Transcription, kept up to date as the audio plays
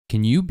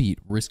Can you beat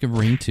Risk of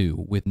Rain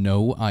 2 with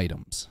no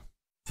items?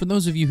 For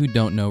those of you who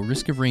don't know,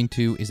 Risk of Rain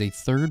 2 is a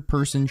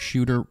third-person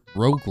shooter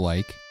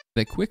roguelike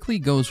that quickly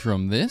goes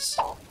from this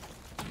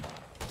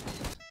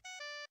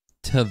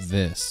to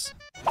this.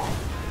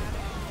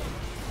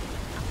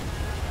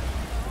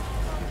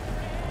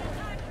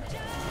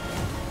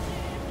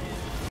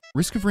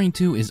 Risk of Rain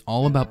 2 is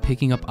all about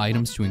picking up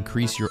items to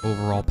increase your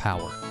overall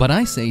power. But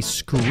I say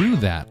screw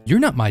that. You're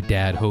not my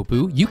dad,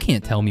 Hopoo. You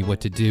can't tell me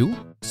what to do.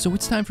 So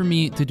it's time for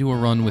me to do a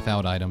run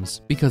without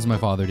items because my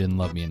father didn't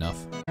love me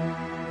enough.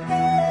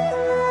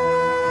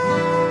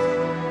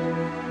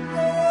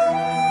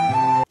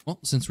 Well,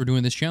 since we're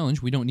doing this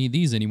challenge, we don't need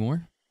these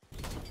anymore.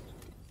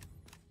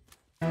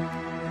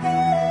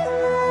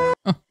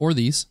 Or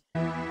these.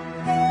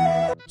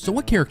 So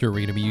what character are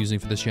we going to be using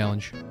for this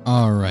challenge?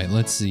 Alright,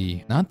 let's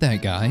see. Not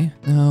that guy.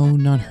 No,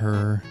 not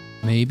her.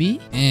 Maybe?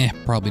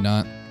 Probably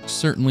not.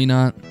 Certainly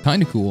not.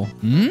 Kinda cool.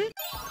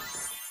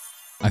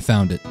 I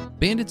found it.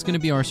 Bandit's going to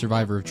be our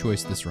survivor of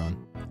choice this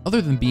run.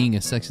 Other than being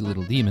a sexy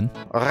little demon,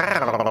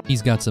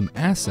 he's got some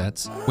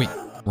assets. Wait,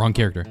 wrong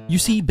character. You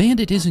see,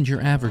 Bandit isn't your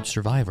average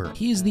survivor.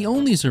 He is the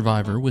only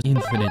survivor with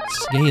infinite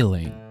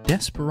scaling.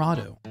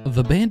 Desperado.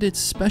 The Bandit's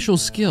special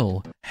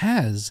skill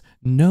has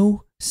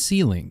no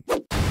ceiling.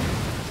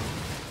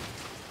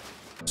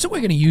 So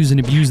we're gonna use and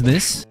abuse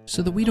this,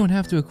 so that we don't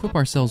have to equip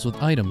ourselves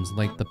with items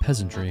like the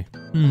peasantry.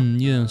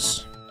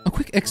 Yes. A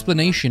quick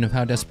explanation of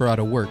how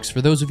Desperado works.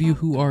 For those of you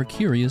who are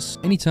curious,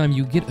 anytime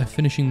you get a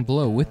finishing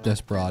blow with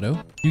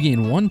Desperado, you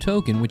gain 1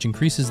 token which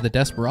increases the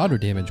Desperado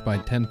damage by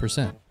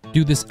 10%.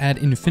 Do this ad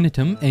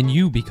infinitum and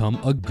you become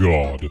a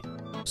god.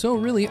 So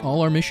really,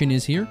 all our mission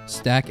is here,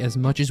 stack as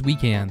much as we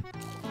can.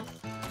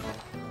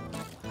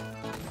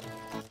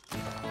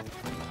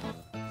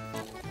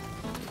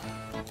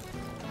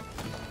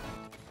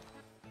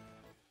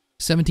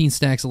 "17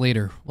 stacks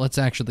later, let's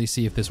actually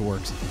see if this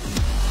works.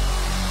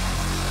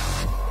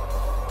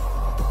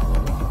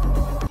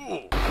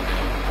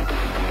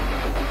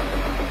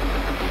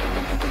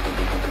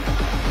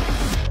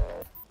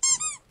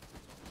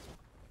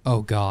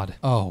 Oh god.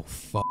 Oh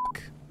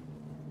fuck.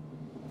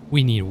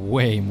 We need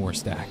way more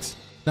stacks.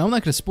 Now I'm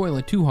not gonna spoil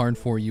it too hard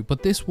for you,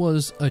 but this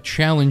was a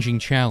challenging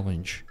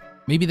challenge.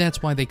 Maybe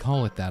that's why they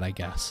call it that, I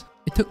guess.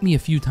 It took me a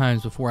few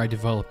times before I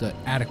developed an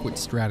adequate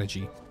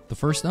strategy. The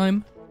first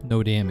time,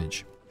 no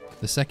damage.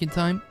 The second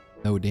time,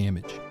 no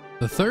damage.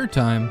 The third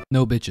time,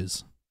 no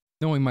bitches.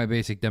 Knowing my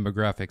basic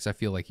demographics, I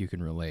feel like you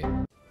can relate.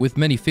 With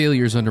many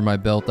failures under my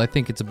belt, I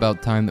think it's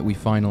about time that we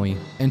finally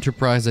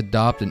enterprise,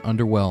 adopt, and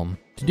underwhelm.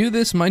 To do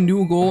this, my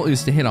new goal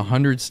is to hit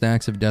 100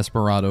 stacks of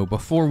Desperado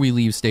before we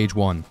leave stage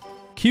 1.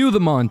 Cue the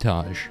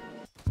montage.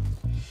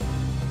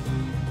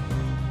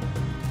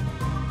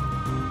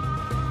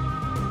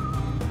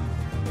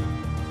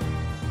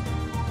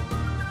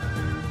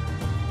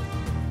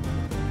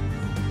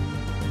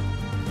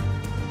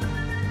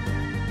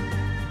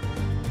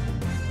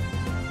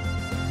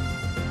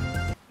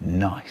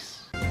 Nice.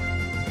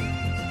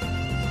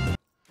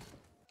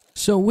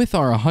 So with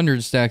our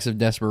 100 stacks of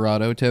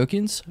Desperado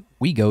tokens,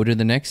 we go to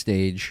the next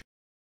stage.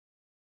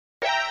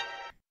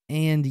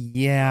 And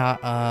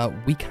yeah,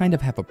 we kind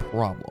of have a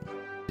problem.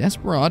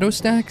 Desperado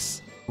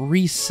stacks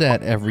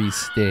reset every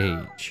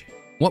stage.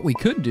 What we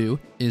could do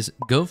is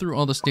go through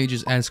all the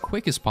stages as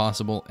quick as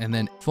possible and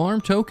then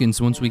farm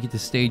tokens once we get to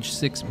stage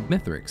 6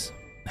 Mithrix.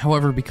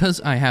 However,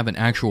 because I have an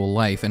actual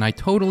life and I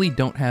totally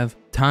don't have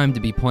time to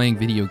be playing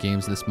video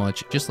games this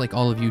much, just like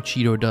all of you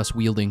Cheeto dust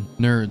wielding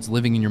nerds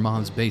living in your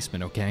mom's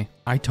basement, okay?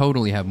 I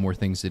totally have more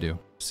things to do.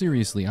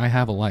 Seriously, I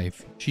have a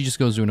life. She just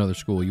goes to another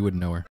school, you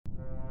wouldn't know her.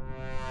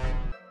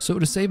 So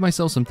to save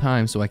myself some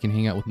time so I can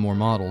hang out with more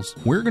models,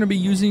 we're going to be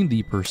using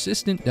the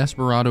Persistent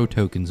Desperado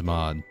Tokens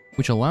mod,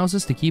 which allows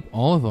us to keep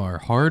all of our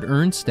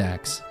hard-earned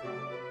stacks.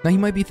 Now you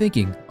might be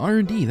thinking,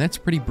 R&D, that's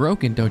pretty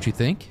broken, don't you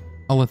think?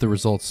 I'll let the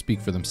results speak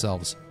for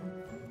themselves.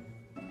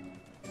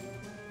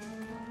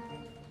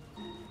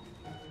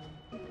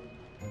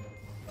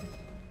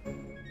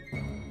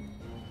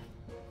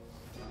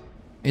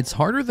 It's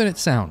harder than it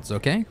sounds,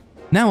 okay?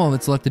 Now all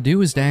that's left to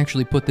do is to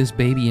actually put this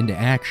baby into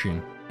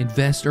action.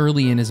 Invest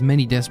early in as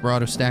many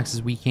Desperado stacks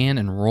as we can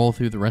and roll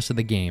through the rest of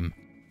the game.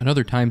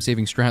 Another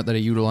time-saving strat that I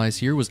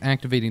utilized here was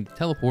activating the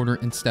teleporter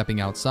and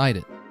stepping outside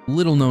it.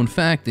 Little known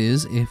fact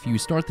is, if you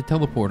start the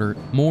teleporter,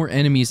 more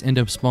enemies end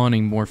up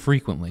spawning more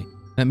frequently.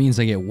 That means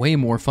I get way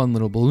more fun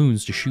little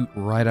balloons to shoot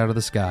right out of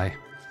the sky.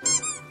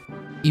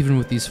 Even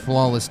with these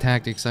flawless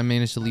tactics, I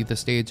managed to leave the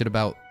stage at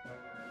about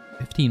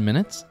 15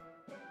 minutes?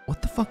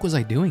 What the fuck was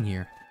I doing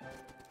here?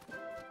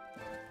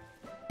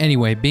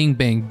 Anyway, bing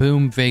bang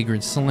boom,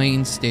 Vagrant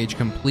slain, stage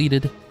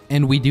completed,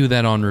 and we do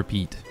that on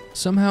repeat.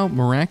 Somehow,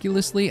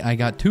 miraculously, I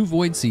got 2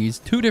 Void Seeds,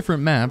 2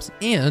 different maps,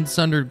 and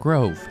Sundered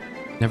Grove.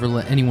 Never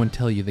let anyone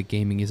tell you that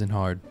gaming isn't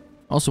hard.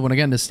 Also, when I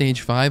got into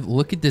stage 5,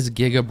 look at this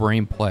Giga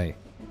Brain play.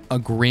 A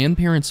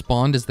grandparent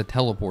spawned as the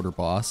teleporter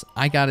boss,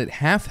 I got it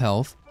half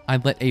health, I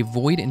let a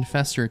Void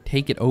Infestor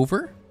take it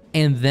over,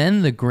 and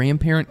then the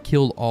grandparent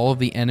killed all of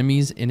the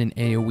enemies in an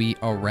AoE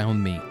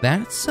around me.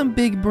 That's some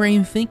big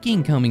brain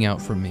thinking coming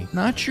out from me.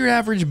 Not your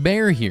average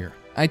bear here.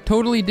 I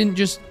totally didn't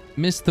just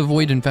miss the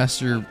Void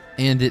Infestor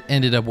and it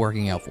ended up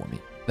working out for me.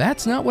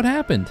 That's not what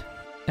happened.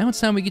 Now it's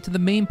time we get to the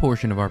main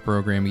portion of our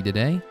programming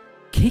today.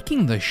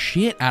 Kicking the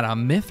shit out of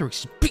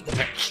Mithrix.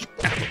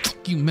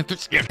 You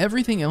Mithrix.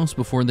 Everything else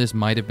before this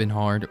might have been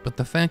hard, but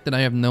the fact that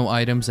I have no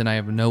items and I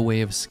have no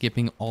way of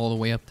skipping all the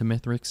way up to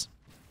Mithrix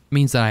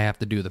means that I have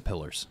to do the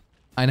pillars.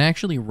 I'd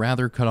actually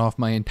rather cut off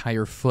my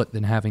entire foot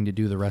than having to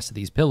do the rest of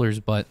these pillars,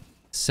 but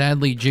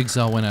sadly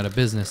Jigsaw went out of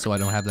business, so I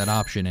don't have that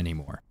option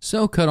anymore.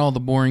 So cut all the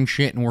boring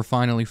shit and we're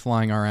finally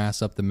flying our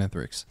ass up to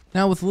Mithrix.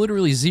 Now with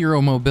literally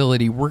zero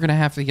mobility, we're gonna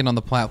have to get on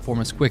the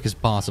platform as quick as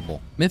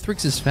possible.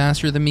 Mithrix is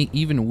faster than me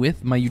even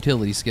with my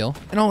utility skill,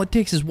 and all it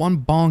takes is one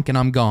bonk and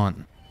I'm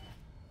gone.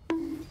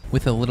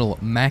 With a little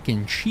mac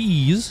and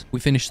cheese, we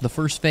finished the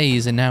first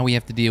phase and now we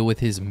have to deal with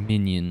his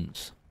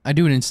minions. I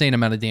do an insane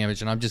amount of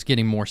damage and I'm just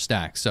getting more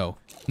stacks, so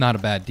not a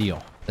bad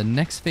deal. The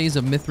next phase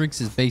of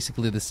Mithrix is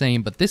basically the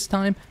same, but this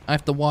time I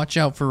have to watch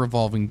out for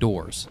revolving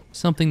doors.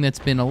 Something that's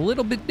been a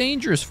little bit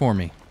dangerous for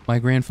me. My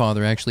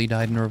grandfather actually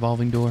died in a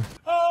revolving door.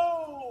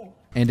 Oh!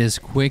 And as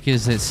quick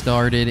as it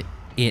started,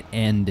 it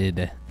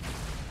ended.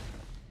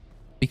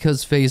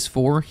 Because phase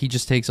 4, he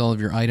just takes all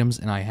of your items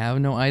and I have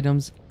no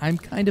items, I'm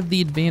kind of the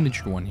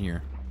advantaged one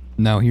here.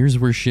 Now here's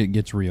where shit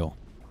gets real.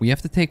 We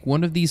have to take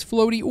one of these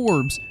floaty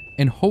orbs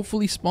and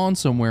hopefully spawn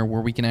somewhere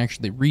where we can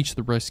actually reach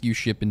the rescue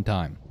ship in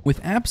time. With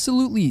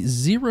absolutely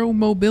zero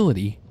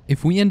mobility,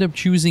 if we end up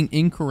choosing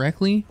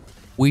incorrectly,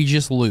 we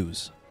just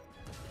lose.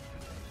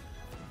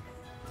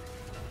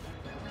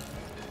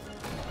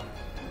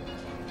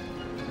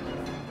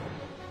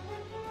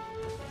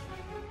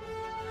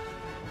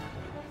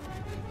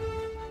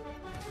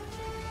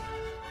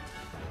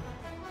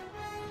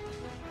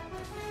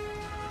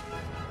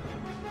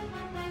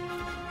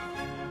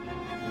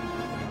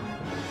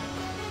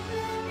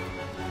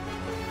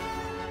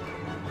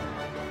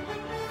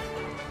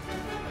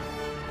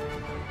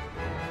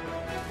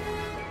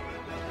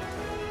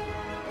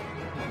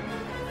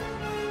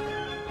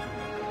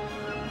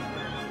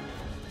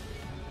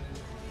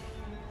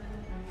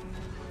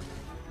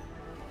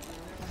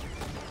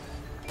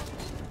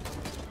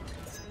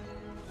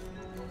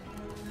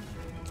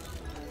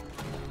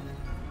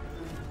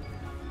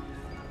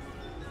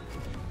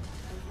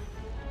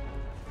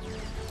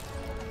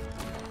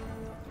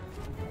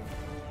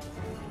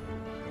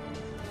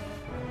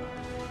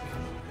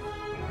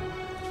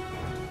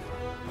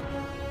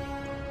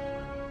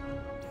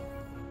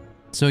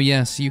 So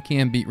yes, you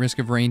can beat Risk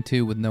of Rain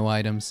 2 with no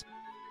items.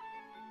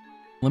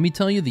 Let me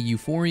tell you the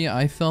euphoria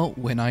I felt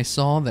when I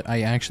saw that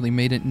I actually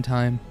made it in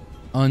time.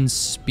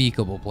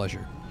 Unspeakable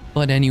pleasure.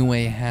 But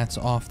anyway, hats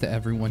off to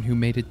everyone who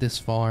made it this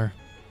far.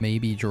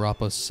 Maybe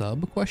drop a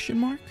sub, question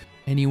mark?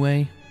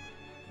 Anyway,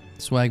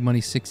 Swag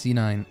Money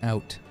 69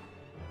 out.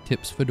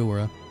 Tips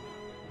Fedora.